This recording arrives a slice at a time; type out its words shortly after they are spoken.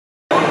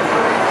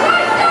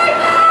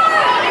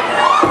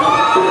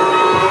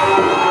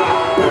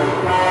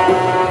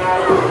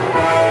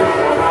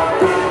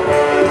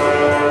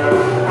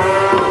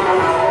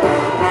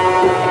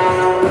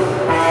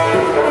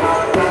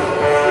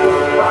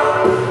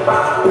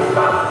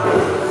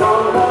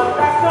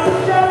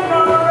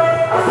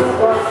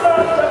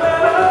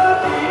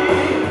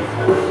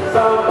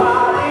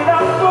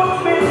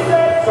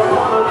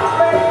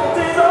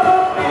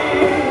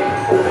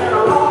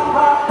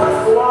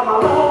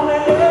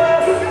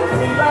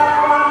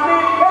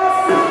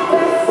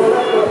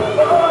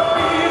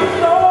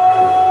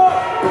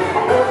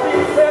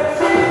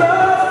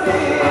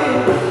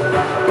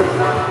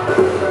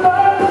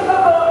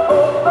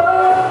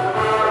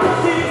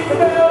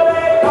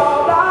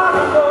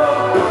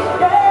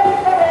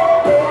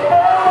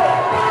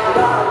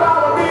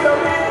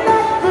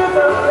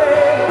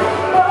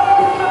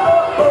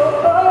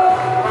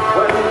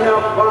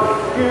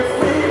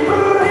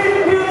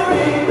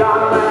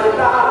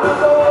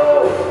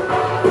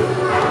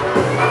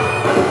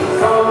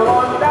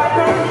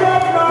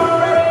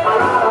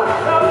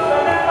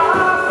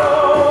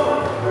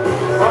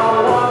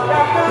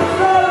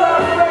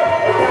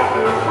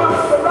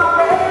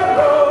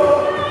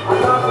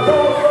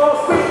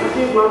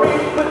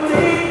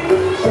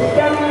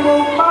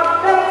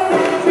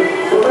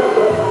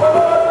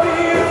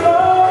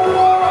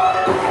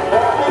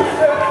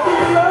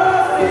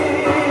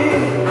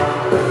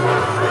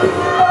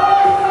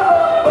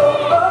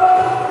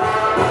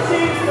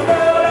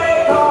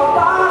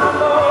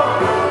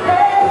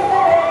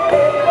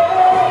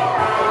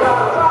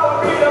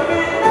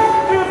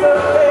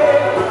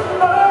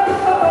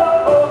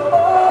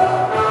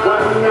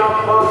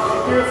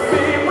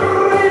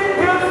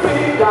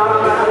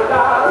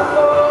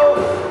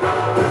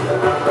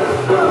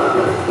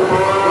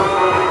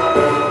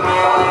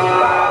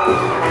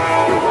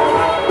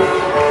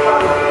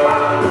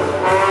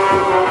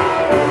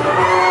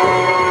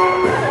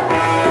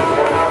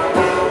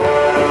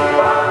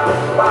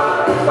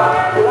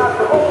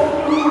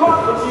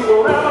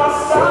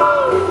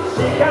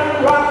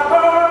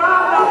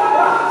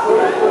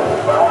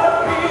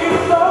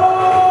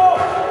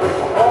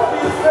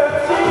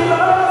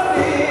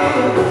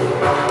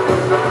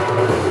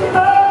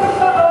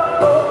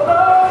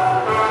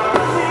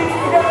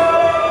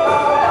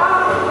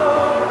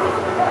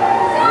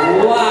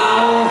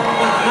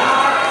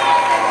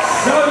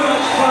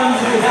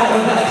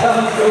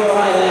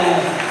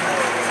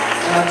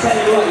I'll tell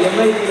you what, you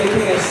may be the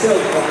king of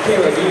silk, but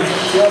Ceroc, you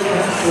sure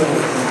can swim.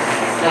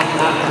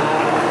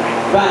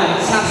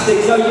 Fantastic.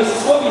 So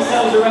just swap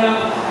yourselves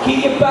around.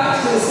 Keep your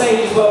backs to the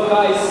stage as well,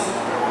 guys.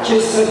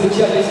 Just so the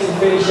judges can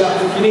finish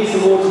up. If you need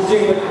some water,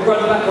 do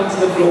run back onto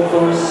the floor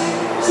for us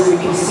so we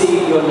can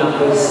see your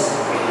numbers.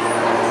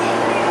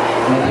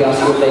 Maybe ask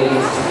your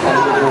ladies to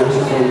carry the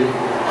water for you.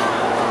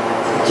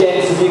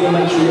 Gents, if you can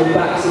make sure your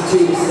backs are to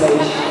the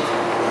stage.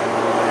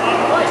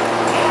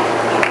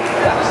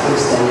 Backs to the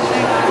stage.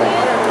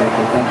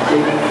 Okay, thank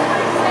you.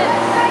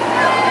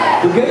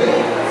 We're good?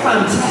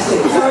 Fantastic.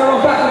 So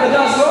everyone back on the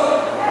dance floor.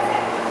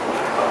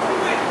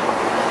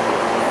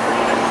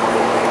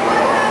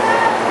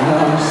 No,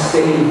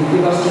 Steve,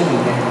 give us Jimmy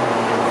again.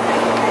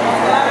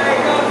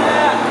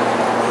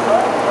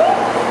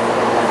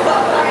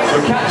 So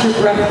catch your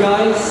breath,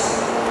 guys.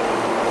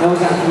 That was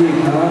that for you,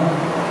 Carl.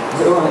 Is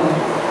it alright?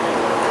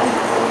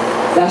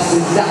 That's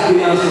exactly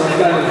the answer I'm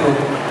going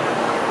for.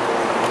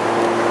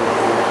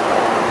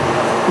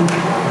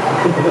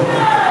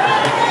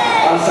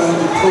 I was someone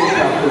to talk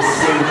about this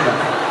swing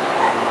track.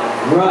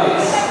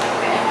 Right.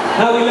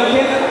 How are we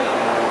looking?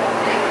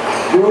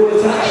 We're all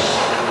attached.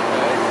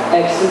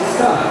 Excellent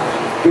stuff.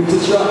 Good to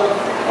try.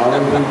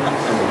 R&B.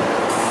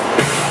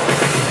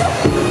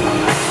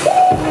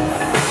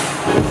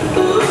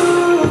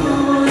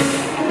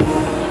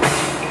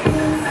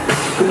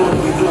 Come on,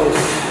 be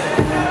close.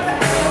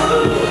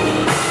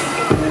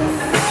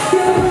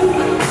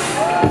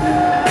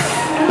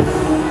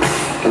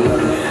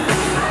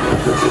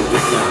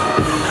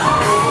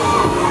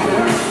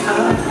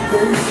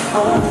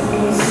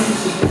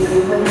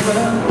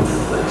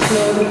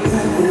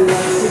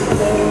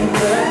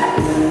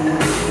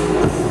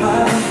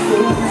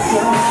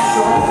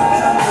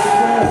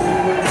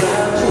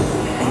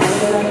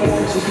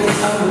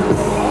 I'm